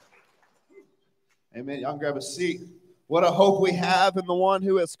Amen. Y'all can grab a seat. What a hope we have in the one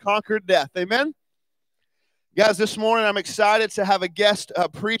who has conquered death. Amen. Guys, this morning I'm excited to have a guest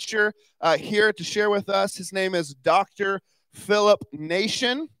preacher here to share with us. His name is Dr. Philip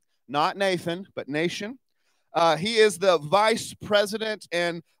Nation, not Nathan, but Nation. He is the vice president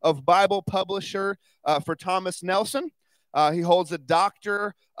and of Bible publisher for Thomas Nelson. He holds a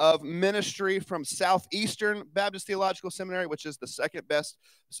doctor of ministry from Southeastern Baptist Theological Seminary, which is the second best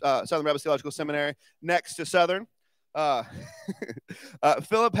Southern Baptist Theological Seminary next to Southern.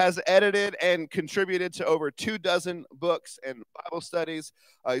 Philip has edited and contributed to over 24 books and Bible studies.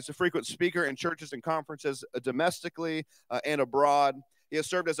 He's a frequent speaker in churches and conferences domestically and abroad. He has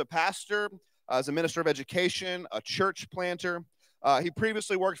served as a pastor, as a minister of education, a church planter. He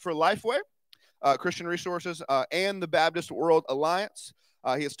previously worked for Lifeway Christian Resources and the Baptist World Alliance.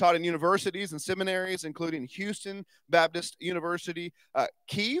 He has taught in universities and seminaries, including Houston Baptist University,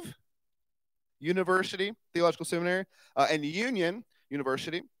 Kiev University Theological Seminary, and Union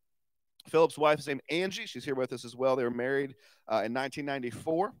University. Philip's wife is named Angie. She's here with us as well. They were married in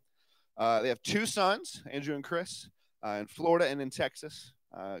 1994. They have two sons, Andrew and Chris, in Florida and in Texas,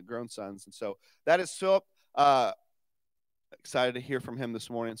 grown sons. And so that is Philip. Excited to hear from him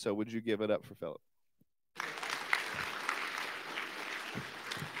this morning. So would you give it up for Philip?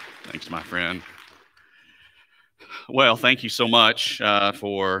 Thanks, my friend. Well, thank you so much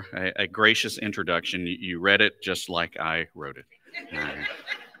for a gracious introduction. You read it just like I wrote it.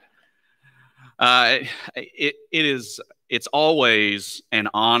 It's always an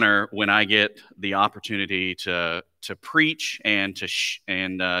honor when I get the opportunity to preach and to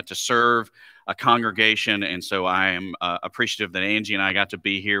serve a congregation, and so I am appreciative that Angie and I got to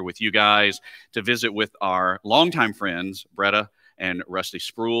be here with you guys to visit with our longtime friends, Bretta and Rusty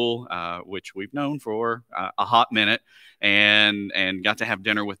Sproul, which we've known for a hot minute, and got to have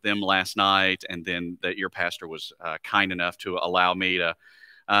dinner with them last night, and then that your pastor was kind enough to allow me to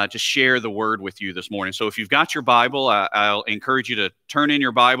share the word with you this morning. So if you've got your Bible, I'll encourage you to turn in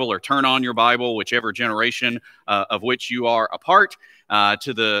your Bible or turn on your Bible, whichever generation of which you are a part,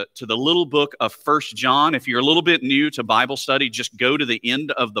 to the little book of 1 John. If you're a little bit new to Bible study, just go to the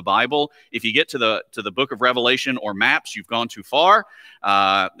end of the Bible. If you get to the book of Revelation or maps, you've gone too far.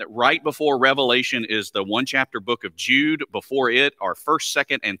 Right before Revelation is the one chapter book of Jude. Before it are 1st,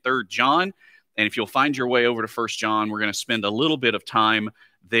 2nd, and 3rd John. And if you'll find your way over to 1 John, we're going to spend a little bit of time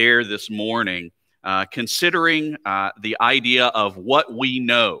there this morning, considering the idea of what we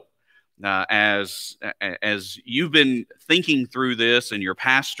know. As you've been thinking through this, and your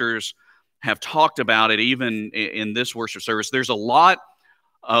pastors have talked about it, even in this worship service, there's a lot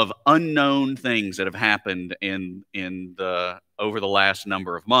of unknown things that have happened over the last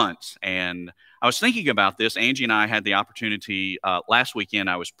number of months. And I was thinking about this. Angie and I had the opportunity last weekend.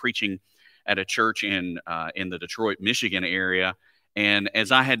 I was preaching at a church in the Detroit, Michigan area. And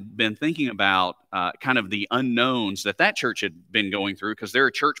as I had been thinking about kind of the unknowns that church had been going through, because they're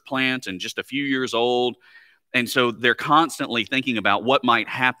a church plant and just a few years old, and so they're constantly thinking about what might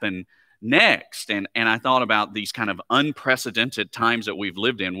happen next. And I thought about these kind of unprecedented times that we've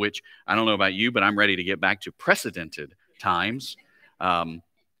lived in, which I don't know about you, but I'm ready to get back to precedented times. And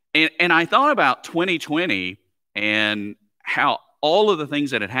I thought about 2020 and how all of the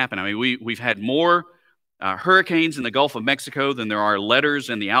things that had happened. I mean, we've had more hurricanes in the Gulf of Mexico than there are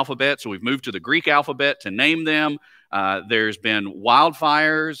letters in the alphabet, so we've moved to the Greek alphabet to name them. There's been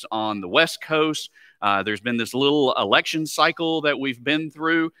wildfires on the West Coast. There's been this little election cycle that we've been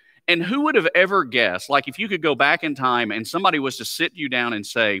through. And who would have ever guessed, like if you could go back in time and somebody was to sit you down and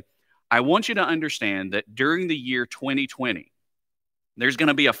say, I want you to understand that during the year 2020, there's going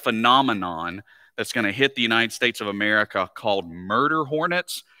to be a phenomenon that's going to hit the United States of America called murder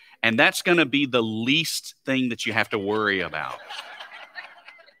hornets. And that's going to be the least thing that you have to worry about.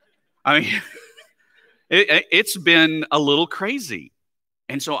 I mean, it's been a little crazy.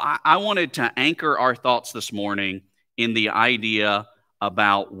 And so I wanted to anchor our thoughts this morning in the idea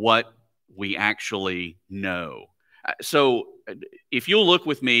about what we actually know. So if you'll look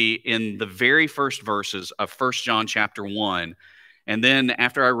with me in the very first verses of 1 John chapter 1, and then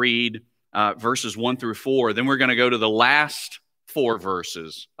after I read verses 1 through 4, then we're going to go to the last 4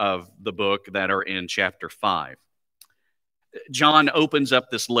 verses of the book that are in chapter 5. John opens up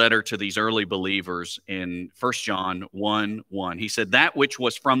this letter to these early believers in 1 John 1:1. He said, that which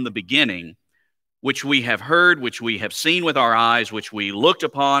was from the beginning, which we have heard, which we have seen with our eyes, which we looked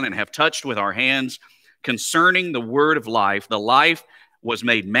upon and have touched with our hands, concerning the word of life. The life was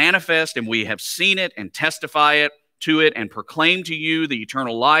made manifest, and we have seen it and testify to it and proclaim to you the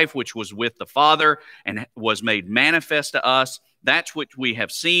eternal life which was with the Father and was made manifest to us. That's what we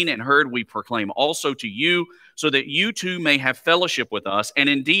have seen and heard we proclaim also to you, so that you too may have fellowship with us. And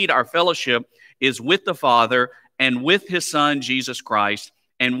indeed, our fellowship is with the Father and with his Son, Jesus Christ.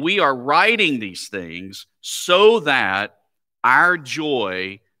 And we are writing these things so that our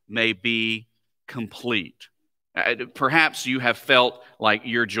joy may be complete. Perhaps you have felt like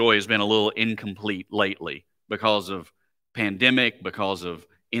your joy has been a little incomplete lately because of pandemic, because of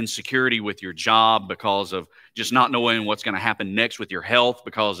insecurity with your job, because of just not knowing what's going to happen next with your health,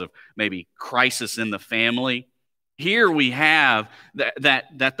 because of maybe crisis in the family. Here we have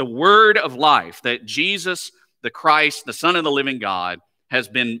that the word of life, that Jesus, the Christ, the Son of the living God, has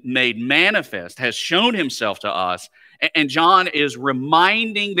been made manifest, has shown himself to us. And John is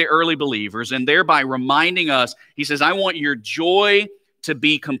reminding the early believers, and thereby reminding us, he says, I want your joy to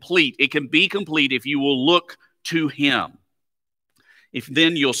be complete. It can be complete if you will look to him. If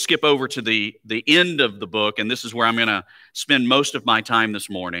then you'll skip over to the end of the book, and this is where I'm going to spend most of my time this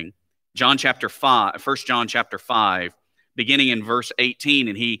morning. John chapter 5, 1 John chapter 5, beginning in verse 18,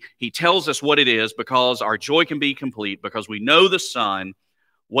 and he tells us what it is, because our joy can be complete, because we know the Son,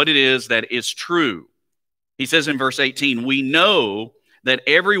 what it is that is true. He says in verse 18, we know that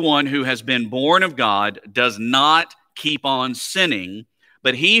everyone who has been born of God does not keep on sinning,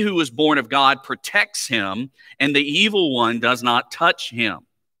 but he who is born of God protects him, and the evil one does not touch him.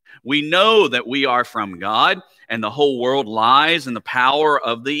 We know that we are from God, and the whole world lies in the power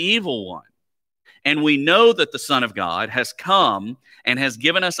of the evil one. And we know that the Son of God has come and has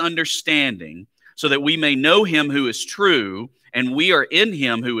given us understanding, so that we may know him who is true, and we are in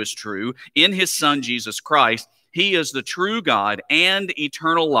him who is true, in his Son Jesus Christ. He is the true God and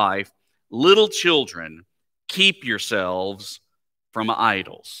eternal life. Little children, keep yourselves from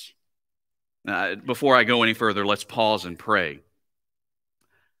idols. Before I go any further, let's pause and pray.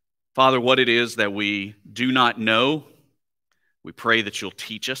 Father, what it is that we do not know, we pray that you'll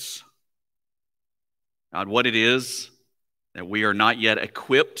teach us. God, what it is that we are not yet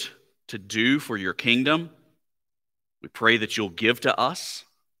equipped to do for your kingdom, we pray that you'll give to us.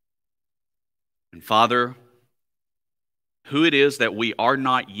 And Father, who it is that we are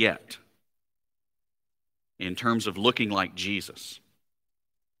not yet in terms of looking like Jesus,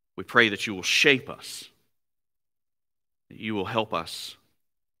 we pray that you will shape us, that you will help us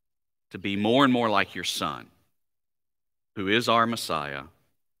to be more and more like your Son, who is our Messiah,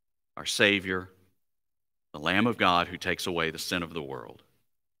 our Savior, the Lamb of God who takes away the sin of the world.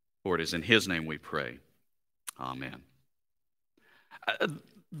 For it is in his name we pray. Amen.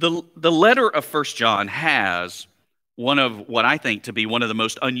 The letter of 1 John has one of what I think to be one of the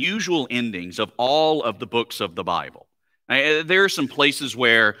most unusual endings of all of the books of the Bible. There are some places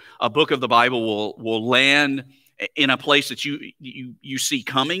where a book of the Bible will land in a place that you see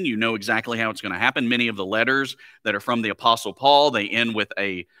coming. You know exactly how it's going to happen. Many of the letters that are from the Apostle Paul, they end with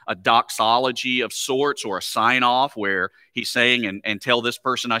a doxology of sorts, or a sign-off where he's saying, and tell this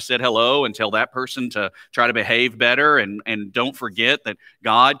person I said hello, and tell that person to try to behave better, and don't forget that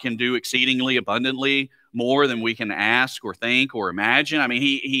God can do exceedingly abundantly more than we can ask or think or imagine. I mean,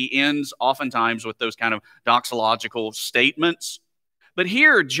 he ends oftentimes with those kind of doxological statements. But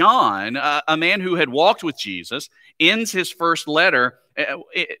here, John, a man who had walked with Jesus, ends his first letter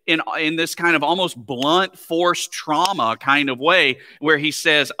in this kind of almost blunt, forced trauma kind of way, where he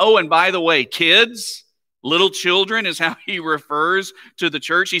says, oh, and by the way, kids, little children is how he refers to the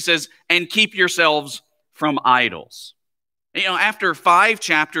church. He says, and keep yourselves from idols. You know, after 5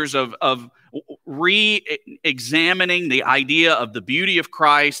 chapters of re-examining the idea of the beauty of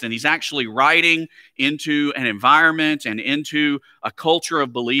Christ, and he's actually writing into an environment and into a culture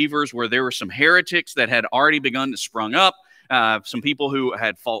of believers where there were some heretics that had already begun to sprung up, some people who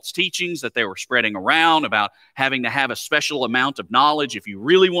had false teachings that they were spreading around about having to have a special amount of knowledge. If you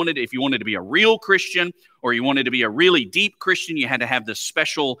wanted to be a real Christian, or you wanted to be a really deep Christian, you had to have this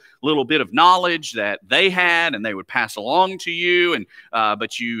special little bit of knowledge that they had, and they would pass along to you. And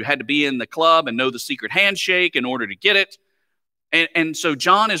but you had to be in the club and know the secret handshake in order to get it. And so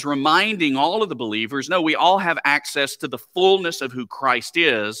John is reminding all of the believers, no, we all have access to the fullness of who Christ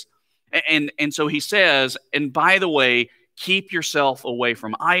is. And so he says, and by the way, keep yourself away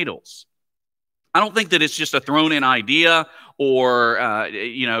from idols. I don't think that it's just a thrown-in idea, or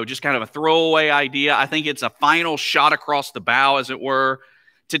just kind of a throwaway idea. I think it's a final shot across the bow, as it were,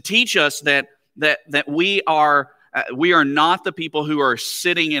 to teach us that we are not the people who are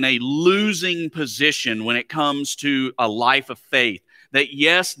sitting in a losing position when it comes to a life of faith. That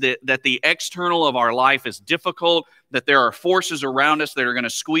yes, that the external of our life is difficult, that there are forces around us that are going to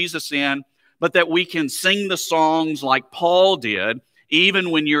squeeze us in, but that we can sing the songs like Paul did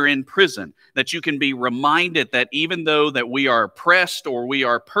even when you're in prison, that you can be reminded that even though that we are oppressed or we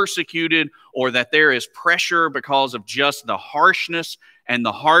are persecuted or that there is pressure because of just the harshness and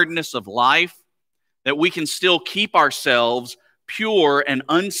the hardness of life, that we can still keep ourselves pure and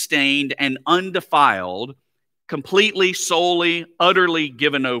unstained and undefiled, completely, solely, utterly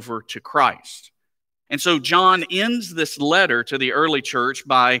given over to Christ. And so John ends this letter to the early church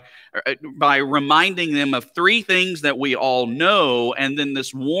by reminding them of three things that we all know, and then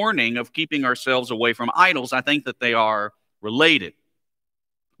this warning of keeping ourselves away from idols. I think that they are related.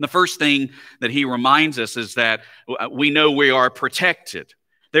 The first thing that he reminds us is that we know we are protected.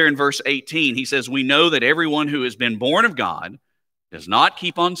 There in verse 18, he says, "We know that everyone who has been born of God does not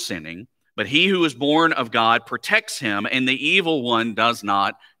keep on sinning, but he who is born of God protects him, and the evil one does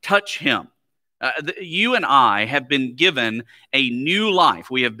not touch him." You and I have been given a new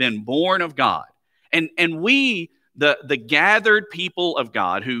life. We have been born of God. And we, the gathered people of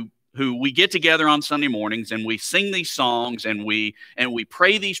God who we get together on Sunday mornings and we sing these songs and we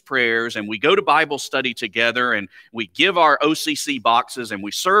pray these prayers and we go to Bible study together and we give our OCC boxes and we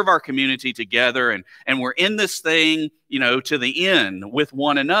serve our community together and we're in this thing, to the end with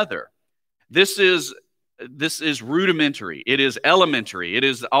one another. This is rudimentary. It is elementary. It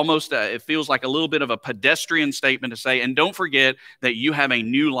is almost, it feels like a little bit of a pedestrian statement to say, and don't forget that you have a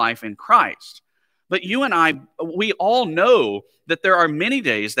new life in Christ. But you and I, we all know that there are many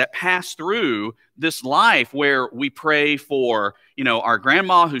days that pass through this life where we pray for, our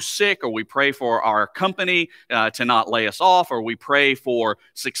grandma who's sick, or we pray for our company to not lay us off, or we pray for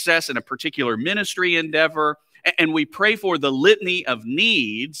success in a particular ministry endeavor. And we pray for the litany of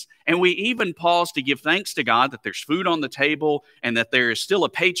needs, and we even pause to give thanks to God that there's food on the table and that there is still a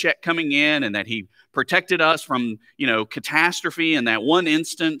paycheck coming in and that he protected us from, catastrophe in that one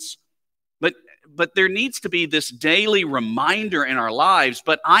instance. But there needs to be this daily reminder in our lives,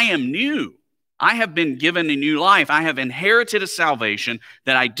 but I am new. I have been given a new life. I have inherited a salvation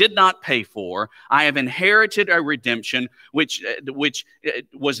that I did not pay for. I have inherited a redemption which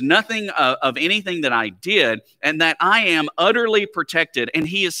was nothing of anything that I did, and that I am utterly protected. And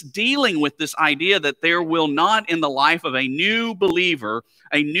he is dealing with this idea that there will not, in the life of a new believer,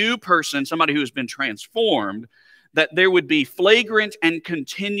 a new person, somebody who has been transformed, that there would be flagrant and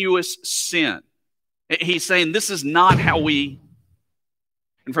continuous sin. He's saying this is not how we...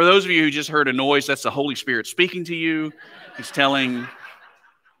 And for those of you who just heard a noise, that's the Holy Spirit speaking to you. He's telling,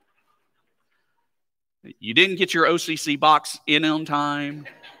 you didn't get your OCC box in on time.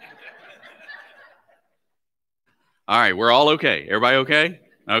 All right, we're all okay. Everybody okay?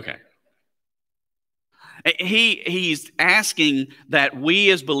 Okay. He's asking that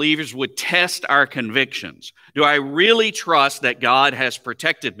we as believers would test our convictions. Do I really trust that God has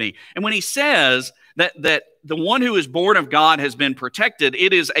protected me? And when he says that the one who is born of God has been protected,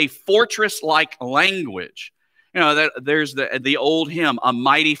 it is a fortress-like language. That there's the old hymn, "A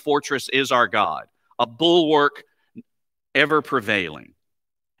mighty fortress is our God, a bulwark ever prevailing."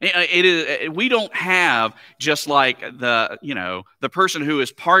 It is. We don't have just like the person who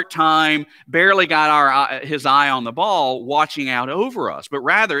is part-time, barely got his eye on the ball, watching out over us, but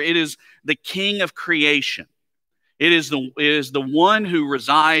rather it is the King of creation. It is the one who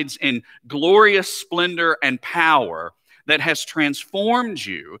resides in glorious splendor and power that has transformed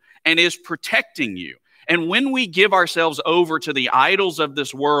you and is protecting you. And when we give ourselves over to the idols of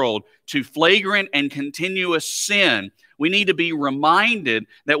this world, to flagrant and continuous sin, we need to be reminded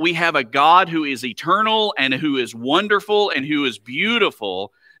that we have a God who is eternal and who is wonderful and who is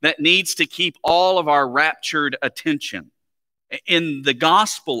beautiful that needs to keep all of our raptured attention. In the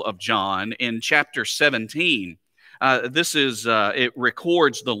Gospel of John, in chapter 17, it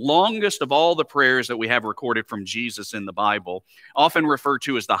records the longest of all the prayers that we have recorded from Jesus in the Bible, often referred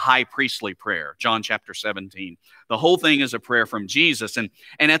to as the high priestly prayer, John chapter 17. The whole thing is a prayer from Jesus. And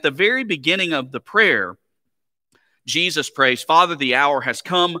at the very beginning of the prayer, Jesus prays, "Father, the hour has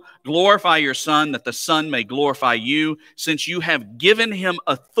come. Glorify your Son, that the Son may glorify you, since you have given him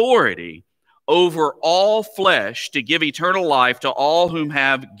authority over all flesh to give eternal life to all whom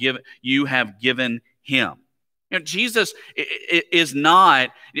you have given him." Jesus is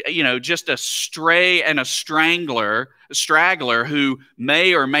not, just a stray and a straggler who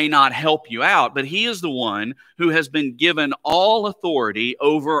may or may not help you out, but he is the one who has been given all authority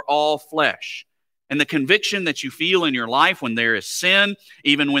over all flesh. And the conviction that you feel in your life when there is sin,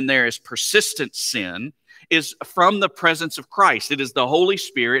 even when there is persistent sin, is from the presence of Christ. It is the Holy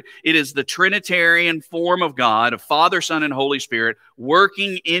Spirit. It is the Trinitarian form of God, of Father, Son, and Holy Spirit,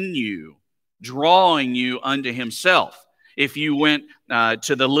 working in you, drawing you unto himself. If you went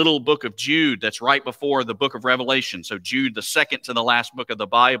to the little book of Jude that's right before the book of Revelation, so Jude, the second to the last book of the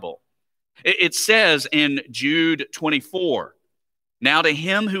Bible, it says in Jude 24, "Now to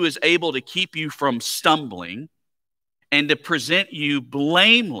him who is able to keep you from stumbling and to present you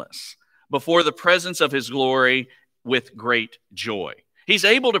blameless before the presence of his glory with great joy." He's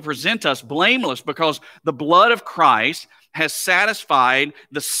able to present us blameless because the blood of Christ has satisfied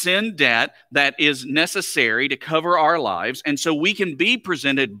the sin debt that is necessary to cover our lives. And so we can be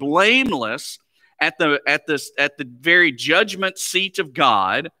presented blameless at the very judgment seat of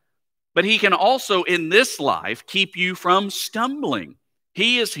God. But he can also, in this life, keep you from stumbling.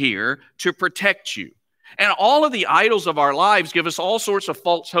 He is here to protect you. And all of the idols of our lives give us all sorts of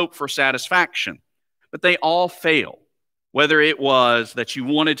false hope for satisfaction, but they all fail. Whether it was that you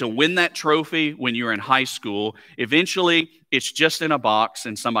wanted to win that trophy when you were in high school, eventually it's just in a box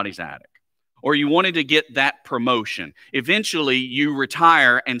in somebody's attic. Or you wanted to get that promotion. Eventually you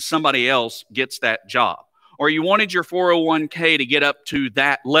retire and somebody else gets that job. Or you wanted your 401k to get up to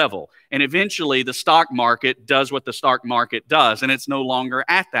that level. And eventually the stock market does what the stock market does, and it's no longer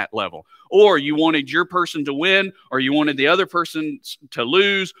at that level. Or you wanted your person to win, or you wanted the other person to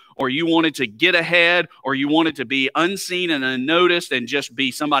lose, or you wanted to get ahead, or you wanted to be unseen and unnoticed and just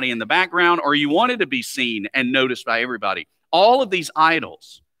be somebody in the background, or you wanted to be seen and noticed by everybody. All of these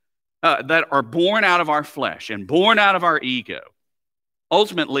idols that are born out of our flesh and born out of our ego,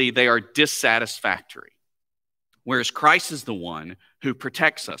 ultimately they are dissatisfactory. Whereas Christ is the one who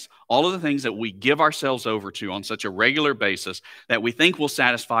protects us. All of the things that we give ourselves over to on such a regular basis that we think will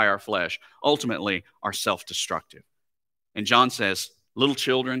satisfy our flesh, ultimately are self-destructive. And John says, little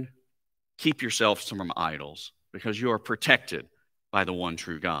children, keep yourselves from idols because you are protected by the one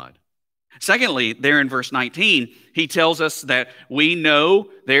true God. Secondly, there in verse 19, he tells us that we know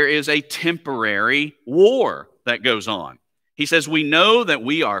there is a temporary war that goes on. He says, we know that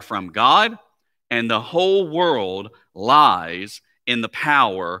we are from God, and the whole world lies in the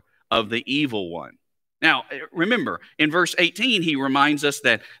power of the evil one. Now, remember, in verse 18, he reminds us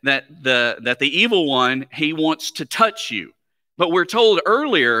that the evil one, he wants to touch you. But we're told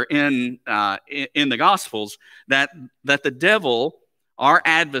earlier in the Gospels that the devil, our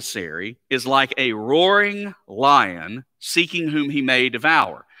adversary, is like a roaring lion seeking whom he may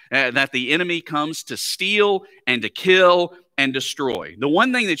devour. That the enemy comes to steal and to kill and destroy. The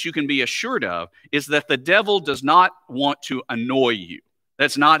one thing that you can be assured of is that the devil does not want to annoy you.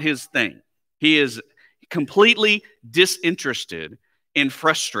 That's not his thing. He is completely disinterested in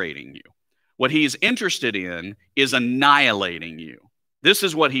frustrating you. What he is interested in is annihilating you. This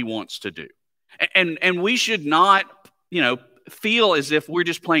is what he wants to do. And we should not, feel as if we're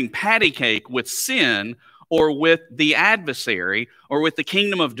just playing patty cake with sin or with the adversary or with the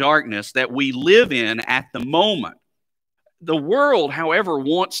kingdom of darkness that we live in at the moment. The world, however,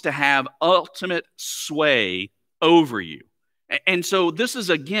 wants to have ultimate sway over you. And so this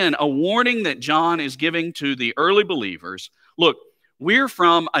is, again, a warning that John is giving to the early believers. Look, we're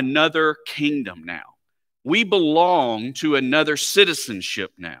from another kingdom now. We belong to another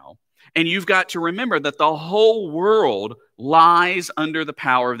citizenship now. And you've got to remember that the whole world lies under the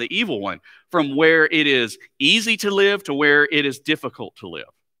power of the evil one, from where it is easy to live to where it is difficult to live.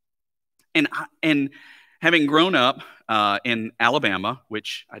 And having grown up in Alabama,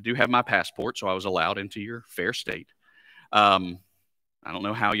 which I do have my passport, so I was allowed into your fair state. I don't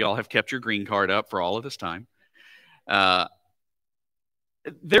know how y'all have kept your green card up for all of this time.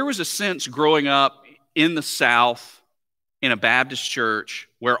 There was a sense growing up in the South in a Baptist church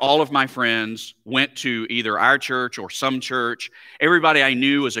where all of my friends went to either our church or some church. Everybody I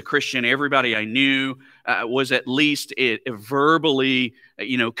knew was a Christian. Everybody I knew was at least verbally,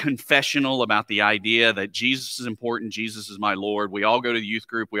 confessional about the idea that Jesus is important. Jesus is my Lord. We all go to the youth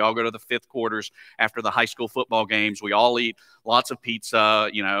group. We all go to the fifth quarters after the high school football games. We all eat lots of pizza,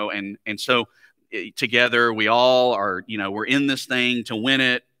 and so together we all are, we're in this thing to win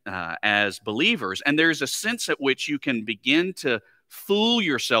it. As believers. And there's a sense at which you can begin to fool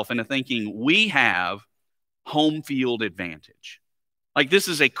yourself into thinking we have home field advantage. Like this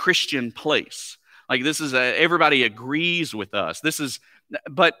is a Christian place. Like this is everybody agrees with us.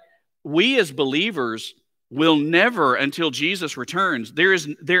 But we as believers will never, until Jesus returns, there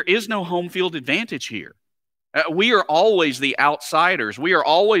is no home field advantage here. We are always the outsiders. We are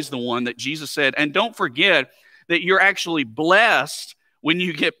always the one that Jesus said, and don't forget that you're actually blessed when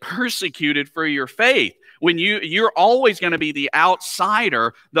you get persecuted for your faith. When you're always going to be the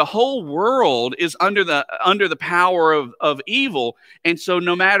outsider. The whole world is under the power of evil. And so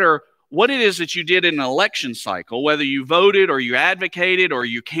no matter what it is that you did in an election cycle, whether you voted or you advocated or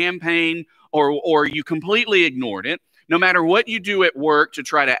you campaigned or you completely ignored it, No matter what you do at work to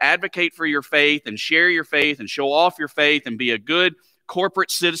try to advocate for your faith and share your faith and show off your faith and be a good corporate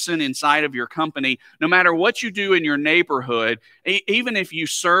citizen inside of your company, no matter what you do in your neighborhood, even if you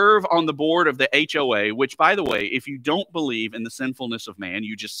serve on the board of the HOA, which, by the way, if you don't believe in the sinfulness of man,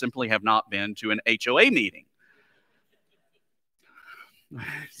 you just simply have not been to an HOA meeting.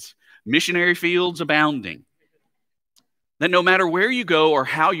 Missionary fields abounding. That no matter where you go or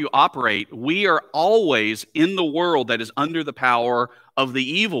how you operate, we are always in the world that is under the power of the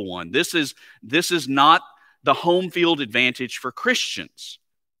evil one. This is not the home field advantage for Christians.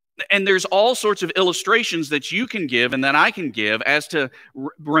 And there's all sorts of illustrations that you can give and that I can give as to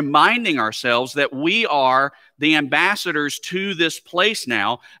reminding ourselves that we are the ambassadors to this place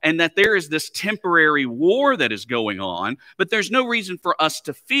now, and that there is this temporary war that is going on, but there's no reason for us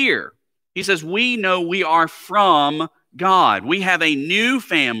to fear. He says, we know we are from God. We have a new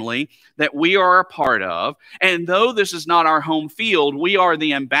family that we are a part of. And though this is not our home field, we are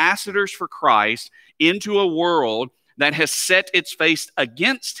the ambassadors for Christ into a world that has set its face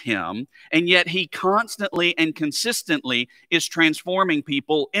against him. And yet he constantly and consistently is transforming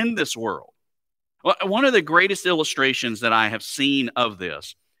people in this world. One of the greatest illustrations that I have seen of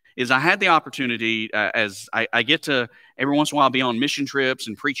this is I had the opportunity, as I get to every once in a while be on mission trips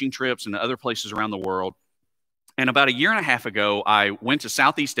and preaching trips and other places around the world. And about a year and a half ago, I went to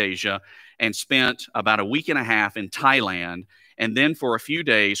Southeast Asia and spent about a week and a half in Thailand, and then for a few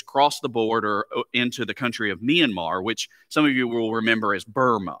days crossed the border into the country of Myanmar, which some of you will remember as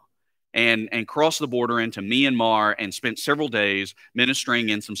Burma, and crossed the border into Myanmar and spent several days ministering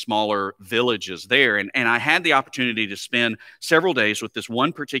in some smaller villages there. And I had the opportunity to spend several days with this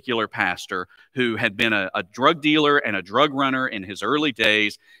one particular pastor who had been a drug dealer and a drug runner in his early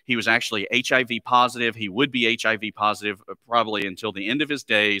days. He was actually HIV positive. He would be HIV positive probably until the end of his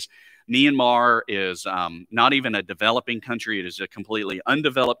days. Myanmar is not even a developing country. It is a completely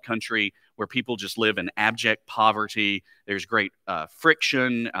undeveloped country where people just live in abject poverty. There's great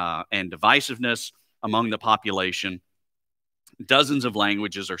friction and divisiveness among the population. Dozens of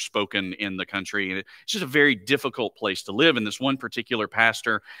languages are spoken in the country, and it's just a very difficult place to live. And this one particular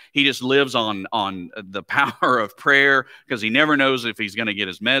pastor, he just lives on the power of prayer because he never knows if he's going to get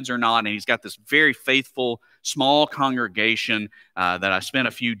his meds or not. And he's got this very faithful, small congregation that I spent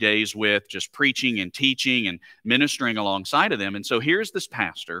a few days with, just preaching and teaching and ministering alongside of them. And so here's this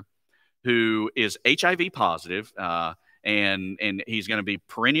pastor who is HIV positive, and he's going to be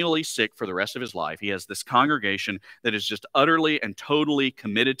perennially sick for the rest of his life. He has this congregation that is just utterly and totally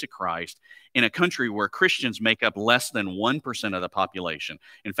committed to Christ in a country where Christians make up less than 1% of the population.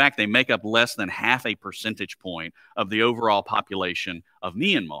 In fact, they make up less than half a percentage point of the overall population of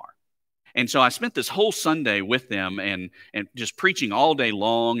Myanmar. And so I spent this whole Sunday with them and just preaching all day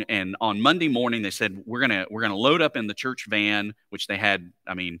long. And on Monday morning, they said, we're gonna load up in the church van, which they had.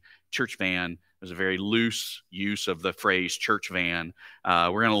 I mean, church van was a very loose use of the phrase church van.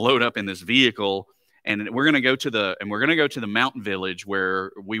 We're gonna load up in this vehicle, and we're gonna go to the mountain village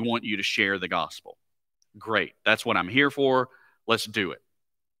where we want you to share the gospel. Great, that's what I'm here for. Let's do it.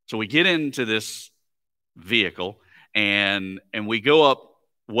 So we get into this vehicle and we go up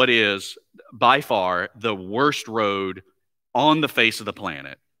what is by far the worst road on the face of the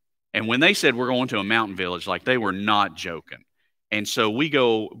planet. And when they said we're going to a mountain village, like, they were not joking. And so we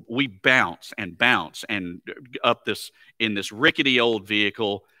bounce and up in this rickety old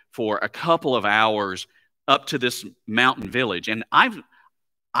vehicle for a couple of hours up to this mountain village. And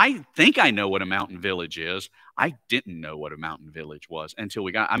I think I know what a mountain village is. I didn't know what a mountain village was until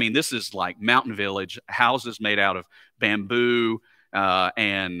we got, I mean, this is like mountain village, houses made out of bamboo,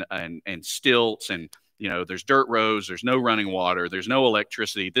 and stilts, and there's dirt roads, there's no running water, there's no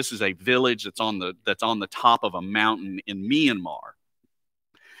electricity. This is a village that's on the top of a mountain in Myanmar.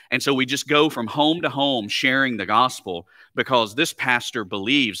 And so we just go from home to home sharing the gospel, because this pastor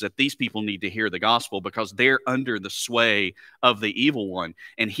believes that these people need to hear the gospel because they're under the sway of the evil one.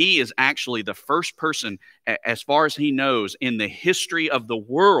 And he is actually the first person, as far as he knows, in the history of the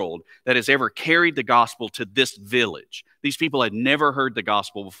world that has ever carried the gospel to this village. These people had never heard the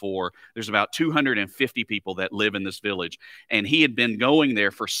gospel before. There's about 250 people that live in this village. And he had been going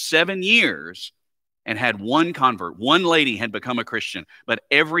there for 7 years and had one convert. One lady had become a Christian. But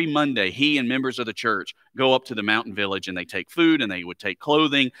every Monday, he and members of the church go up to the mountain village, and they take food, and they would take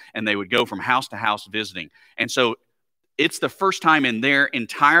clothing, and they would go from house to house visiting. And so it's the first time in their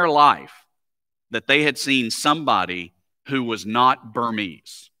entire life that they had seen somebody who was not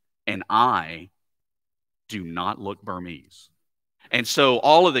Burmese. And I do not look Burmese. And so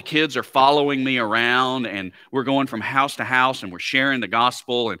all of the kids are following me around, and we're going from house to house, and we're sharing the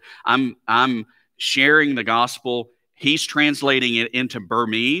gospel, and I'm sharing the gospel. he's translating it into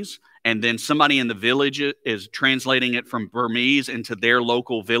Burmese, and then somebody in the village is translating it from Burmese into their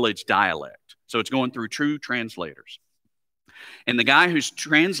local village dialect. So it's going through true translators. And the guy who's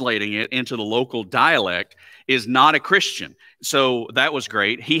translating it into the local dialect is not a Christian. So that was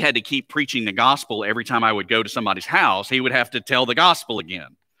great. He had to keep preaching the gospel every time I would go to somebody's house. He would have to tell the gospel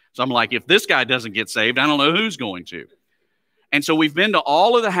again. So I'm like, if this guy doesn't get saved, I don't know who's going to. And so we've been to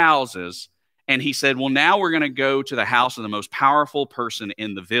all of the houses, and he said, well, now we're going to go to the house of the most powerful person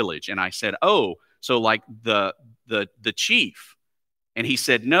in the village. And I said, oh, so like the chief. And he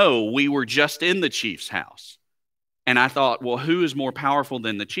said, no, we were just in the chief's house. And I thought, well, who is more powerful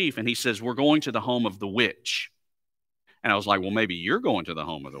than the chief? And he says, we're going to the home of the witch. And I was like, well, maybe you're going to the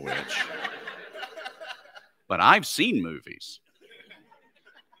home of the witch. But I've seen movies.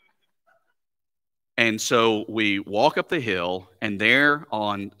 And so we walk up the hill, and there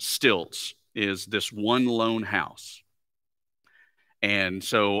on stilts is this one lone house. And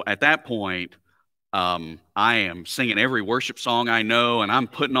so at that point, I am singing every worship song I know, and I'm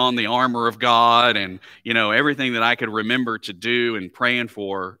putting on the armor of God and, you know, everything that I could remember to do and praying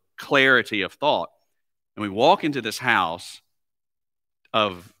for clarity of thought. And we walk into this house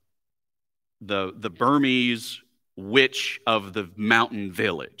of the Burmese witch of the mountain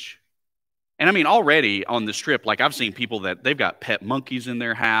village. And I mean, already on the strip, like I've seen people that they've got pet monkeys in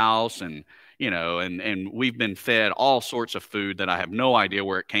their house, and you know, and we've been fed all sorts of food that I have no idea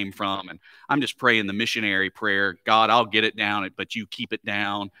where it came from. And I'm just praying the missionary prayer, God, I'll get it down, but you keep it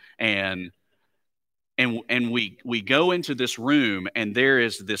down. And we go into this room, and there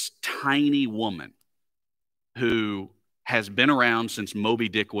is this tiny woman who has been around since Moby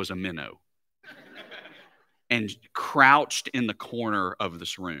Dick was a minnow and crouched in the corner of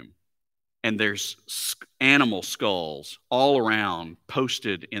this room. And there's animal skulls all around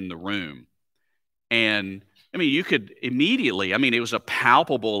posted in the room. And I mean, you could immediately, I mean, it was a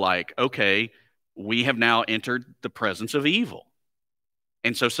palpable, like, okay, we have now entered the presence of evil.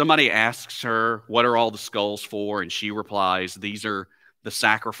 And so somebody asks her, what are all the skulls for? And she replies, these are the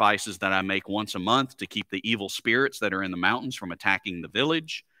sacrifices that I make once a month to keep the evil spirits that are in the mountains from attacking the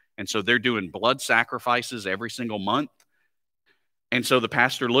village. And so they're doing blood sacrifices every single month. And so the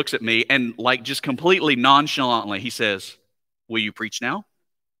pastor looks at me and, like, just completely nonchalantly, he says, will you preach now?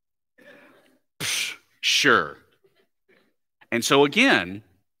 Sure. And so again,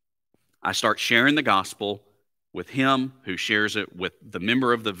 I start sharing the gospel with him, who shares it with the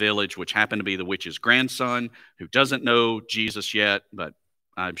member of the village, which happened to be the witch's grandson, who doesn't know Jesus yet, but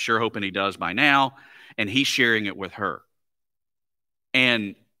I'm sure hoping he does by now. And he's sharing it with her.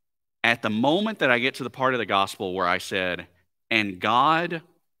 And at the moment that I get to the part of the gospel where I said, and God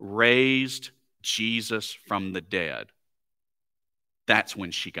raised Jesus from the dead, that's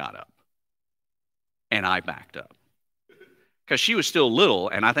when she got up. And I backed up. Because she was still little,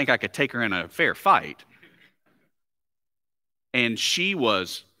 and I think I could take her in a fair fight. And she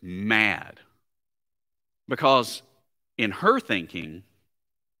was mad. Because in her thinking,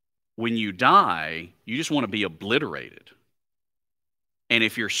 when you die, you just want to be obliterated. And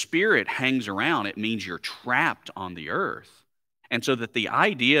if your spirit hangs around, it means you're trapped on the earth. And so that the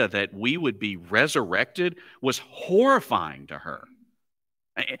idea that we would be resurrected was horrifying to her.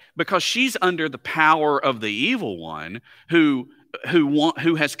 Because she's under the power of the evil one who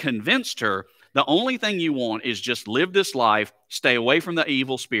has convinced her the only thing you want is just live this life, stay away from the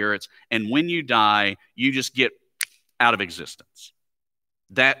evil spirits, and when you die, you just get out of existence.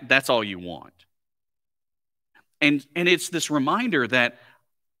 That's all you want. And it's this reminder that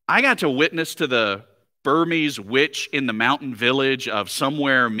I got to witness to the Burmese witch in the mountain village of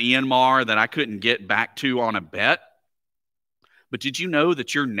somewhere Myanmar that I couldn't get back to on a bet. But did you know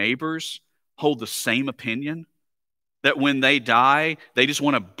that your neighbors hold the same opinion? That when they die, they just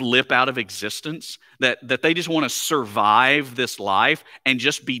want to blip out of existence? That they just want to survive this life and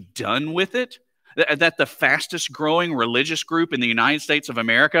just be done with it? That the fastest growing religious group in the United States of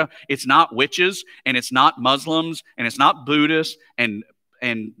America, it's not witches, and it's not Muslims, and it's not Buddhists, and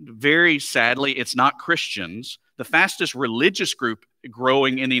very sadly, it's not Christians. The fastest religious group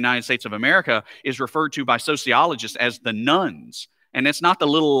growing in the United States of America is referred to by sociologists as the nuns. And it's not the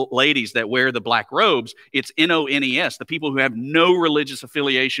little ladies that wear the black robes. It's NONES, the people who have no religious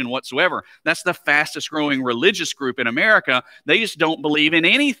affiliation whatsoever. That's the fastest growing religious group in America. They just don't believe in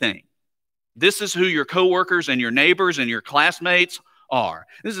anything. This is who your coworkers and your neighbors and your classmates are.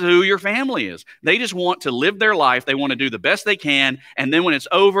 This is who your family is. They just want to live their life. They want to do the best they can. And then when it's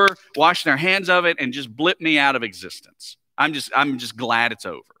over, wash their hands of it and just blip me out of existence. I'm just glad it's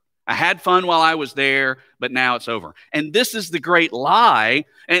over. I had fun while I was there, but now it's over. And this is the great lie,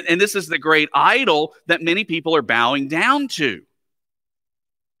 and this is the great idol that many people are bowing down to.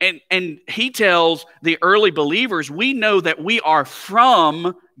 And he tells the early believers, we know that we are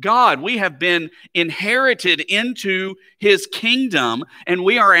from God. We have been inherited into his kingdom, and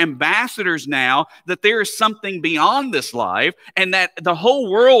we are ambassadors now, that there is something beyond this life, and that the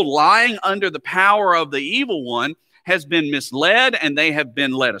whole world lying under the power of the evil one has been misled, and they have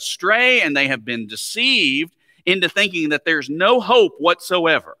been led astray, and they have been deceived into thinking that there's no hope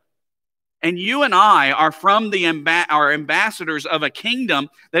whatsoever. And you and I are from our ambassadors of a kingdom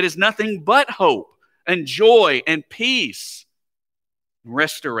that is nothing but hope and joy and peace, and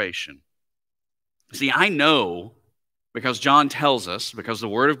restoration. See, I know, because John tells us, because the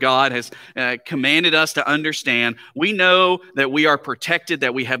Word of God has commanded us to understand, we know that we are protected,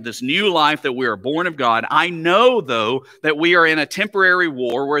 that we have this new life, that we are born of God. I know, though, that we are in a temporary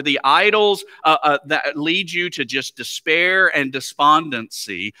war where the idols that lead you to just despair and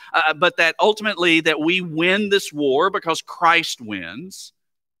despondency, but that ultimately that we win this war because Christ wins.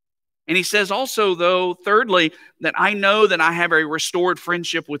 And he says also, though, thirdly, that I know that I have a restored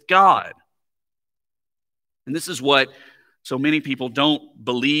friendship with God. And this is what so many people don't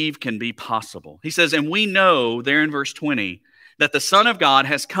believe can be possible. He says, and we know, there in verse 20, that the Son of God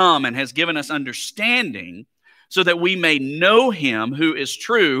has come and has given us understanding so that we may know him who is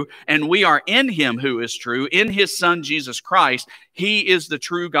true, and we are in him who is true, in his Son Jesus Christ. He is the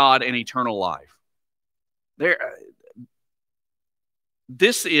true God and eternal life.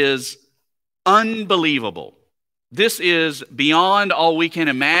 This is unbelievable. This is beyond all we can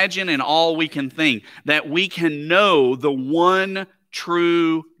imagine and all we can think, that we can know the one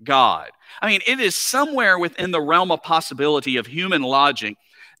true God. I mean, it is somewhere within the realm of possibility of human logic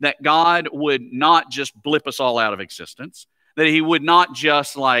that God would not just blip us all out of existence, that he would not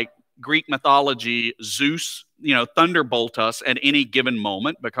just, like Greek mythology, Zeus, thunderbolt us at any given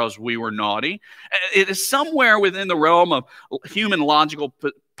moment because we were naughty. It is somewhere within the realm of human logical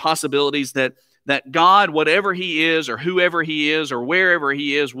possibilities that God, whatever he is or whoever he is or wherever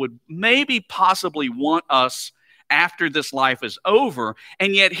he is, would maybe possibly want us after this life is over.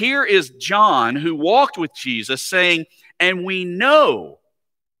 And yet here is John, who walked with Jesus, saying, and we know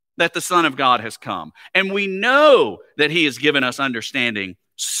that the Son of God has come, and we know that he has given us understanding,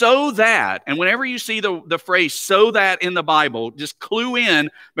 so that, and whenever you see the phrase so that in the Bible, just clue in,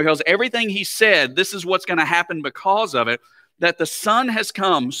 because everything he said, this is what's going to happen because of it, that the Son has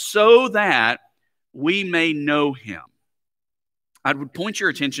come so that we may know him. I would point your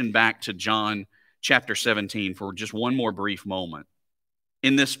attention back to John chapter 17 for just one more brief moment.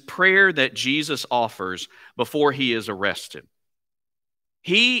 In this prayer that Jesus offers before he is arrested,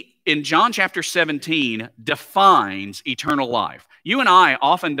 he, in John chapter 17, defines eternal life. You and I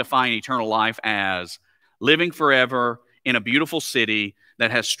often define eternal life as living forever in a beautiful city that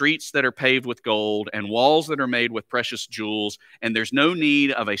has streets that are paved with gold and walls that are made with precious jewels, and there's no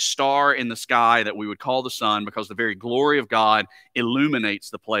need of a star in the sky that we would call the sun, because the very glory of God illuminates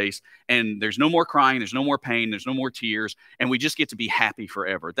the place, and there's no more crying, there's no more pain, there's no more tears, and we just get to be happy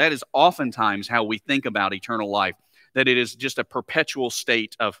forever. That is oftentimes how we think about eternal life, that it is just a perpetual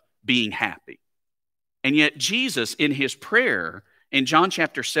state of being happy. And yet Jesus, in his prayer in John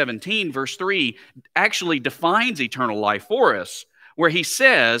chapter 17, verse 3, actually defines eternal life for us, where he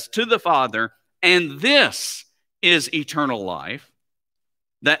says to the Father, and this is eternal life,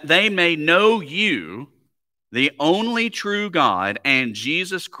 that they may know you, the only true God, and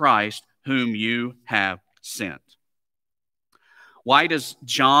Jesus Christ, whom you have sent. Why does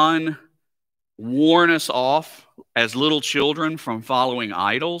John warn us off as little children from following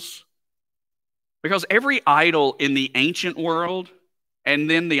idols? Because every idol in the ancient world and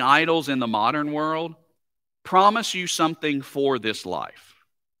then the idols in the modern world promise you something for this life.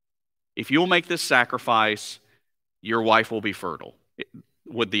 If you'll make this sacrifice, your wife will be fertile,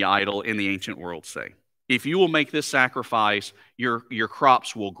 would the idol in the ancient world say. If you will make this sacrifice, your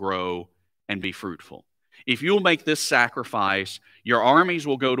crops will grow and be fruitful. If you will make this sacrifice, your armies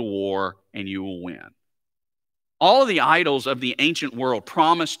will go to war and you will win. All of the idols of the ancient world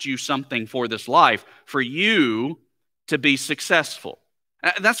promised you something for this life, for you to be successful.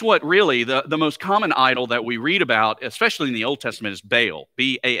 That's what really the most common idol that we read about, especially in the Old Testament, is Baal,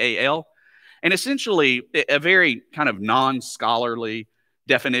 B-A-A-L. And essentially, a very kind of non-scholarly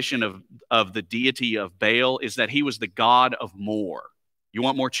definition of the deity of Baal is that he was the god of more. You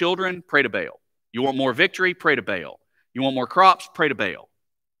want more children? Pray to Baal. You want more victory? Pray to Baal. You want more crops? Pray to Baal.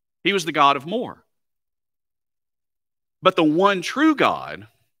 He was the god of more. But the one true God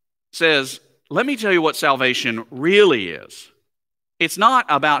says, let me tell you what salvation really is. It's not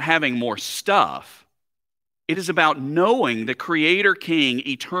about having more stuff. It is about knowing the Creator King,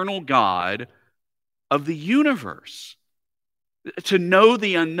 eternal God of the universe. To know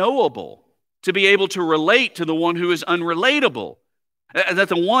the unknowable, to be able to relate to the one who is unrelatable. That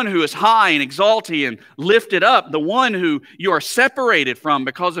the one who is high and exalted and lifted up, the one who you are separated from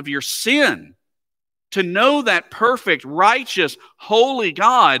because of your sin. To know that perfect, righteous, holy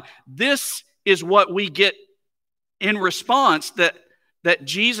God, this is what we get in response that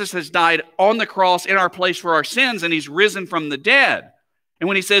Jesus has died on the cross in our place for our sins, and He's risen from the dead. And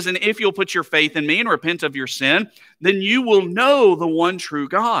when He says, and if you'll put your faith in me and repent of your sin, then you will know the one true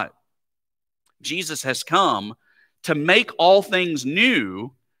God. Jesus has come to make all things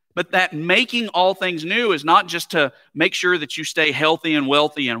new, but that making all things new is not just to make sure that you stay healthy and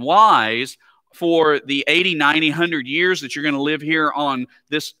wealthy and wise for the 80, 90, 100 years that you're going to live here on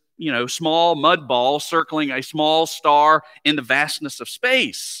this, small mud ball circling a small star in the vastness of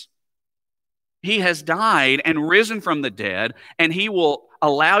space. He has died and risen from the dead, and He will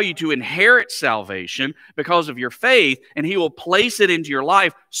allow you to inherit salvation because of your faith, and He will place it into your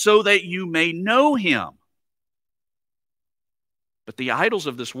life so that you may know Him. But the idols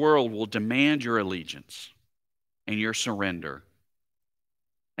of this world will demand your allegiance and your surrender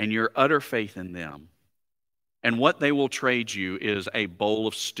and your utter faith in them. And what they will trade you is a bowl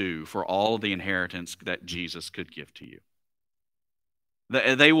of stew for all of the inheritance that Jesus could give to you.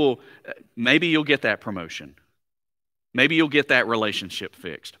 They will, maybe you'll get that promotion. Maybe you'll get that relationship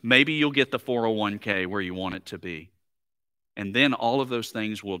fixed. Maybe you'll get the 401k where you want it to be. And then all of those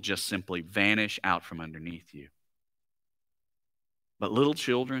things will just simply vanish out from underneath you. But little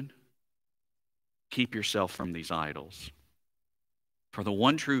children, keep yourself from these idols. For the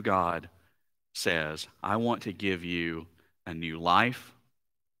one true God says, I want to give you a new life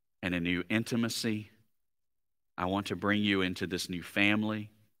and a new intimacy. I want to bring you into this new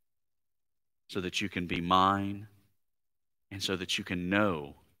family so that you can be mine and so that you can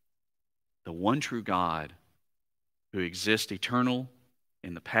know the one true God who exists eternal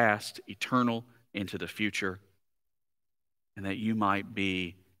in the past, eternal into the future, and that you might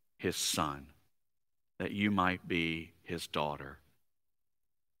be His son, that you might be His daughter,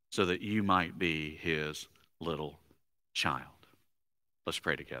 so that you might be His little child. Let's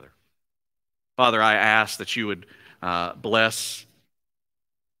pray together. Father, I ask that you would bless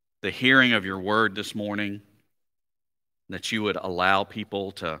the hearing of your word this morning, that you would allow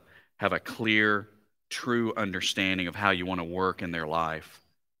people to have a clear, true understanding of how you want to work in their life.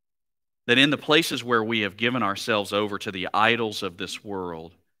 That in the places where we have given ourselves over to the idols of this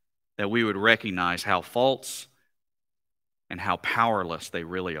world, that we would recognize how false and how powerless they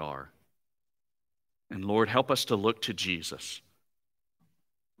really are. And Lord, help us to look to Jesus,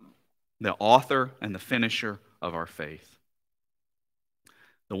 the author and the finisher of our faith,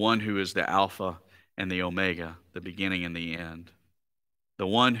 the one who is the Alpha and the Omega, the beginning and the end, the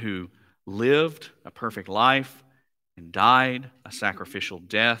one who lived a perfect life and died a sacrificial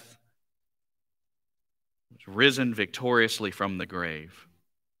death, was risen victoriously from the grave.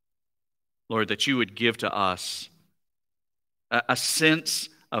 Lord, that you would give to us a sense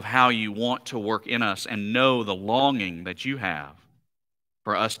of how you want to work in us and know the longing that you have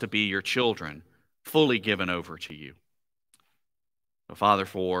for us to be your children, fully given over to you. So, Father,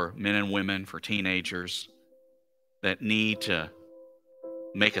 for men and women, for teenagers that need to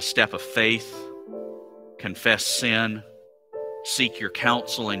make a step of faith, confess sin, seek your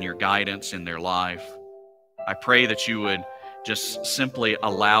counsel and your guidance in their life, I pray that you would just simply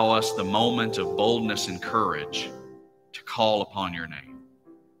allow us the moment of boldness and courage to call upon your name.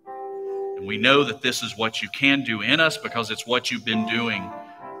 And we know that this is what you can do in us because it's what you've been doing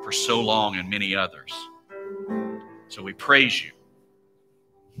for so long and many others. So we praise you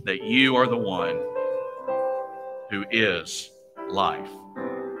that you are the one who is life.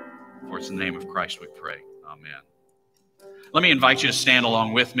 For it's in the name of Christ we pray. Amen. Let me invite you to stand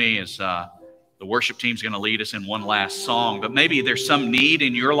along with me as the worship team's going to lead us in one last song. But maybe there's some need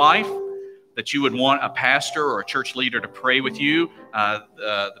in your life that you would want a pastor or a church leader to pray with you.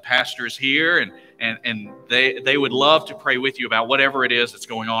 The pastor is here, and they would love to pray with you about whatever it is that's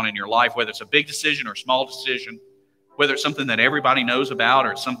going on in your life, whether it's a big decision or a small decision, whether it's something that everybody knows about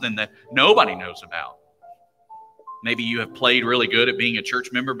or it's something that nobody knows about. Maybe you have played really good at being a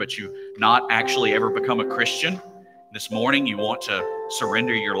church member, but you've not actually ever become a Christian. This morning you want to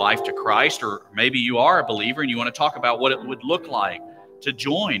surrender your life to Christ, or maybe you are a believer and you want to talk about what it would look like to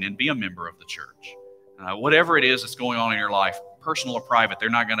join and be a member of the church. Whatever it is that's going on in your life, personal or private, they're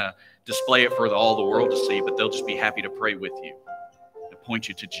not going to display it for all the world to see, but they'll just be happy to pray with you and point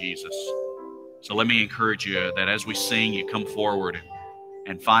you to Jesus. So let me encourage you that as we sing, you come forward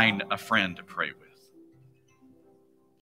and find a friend to pray with.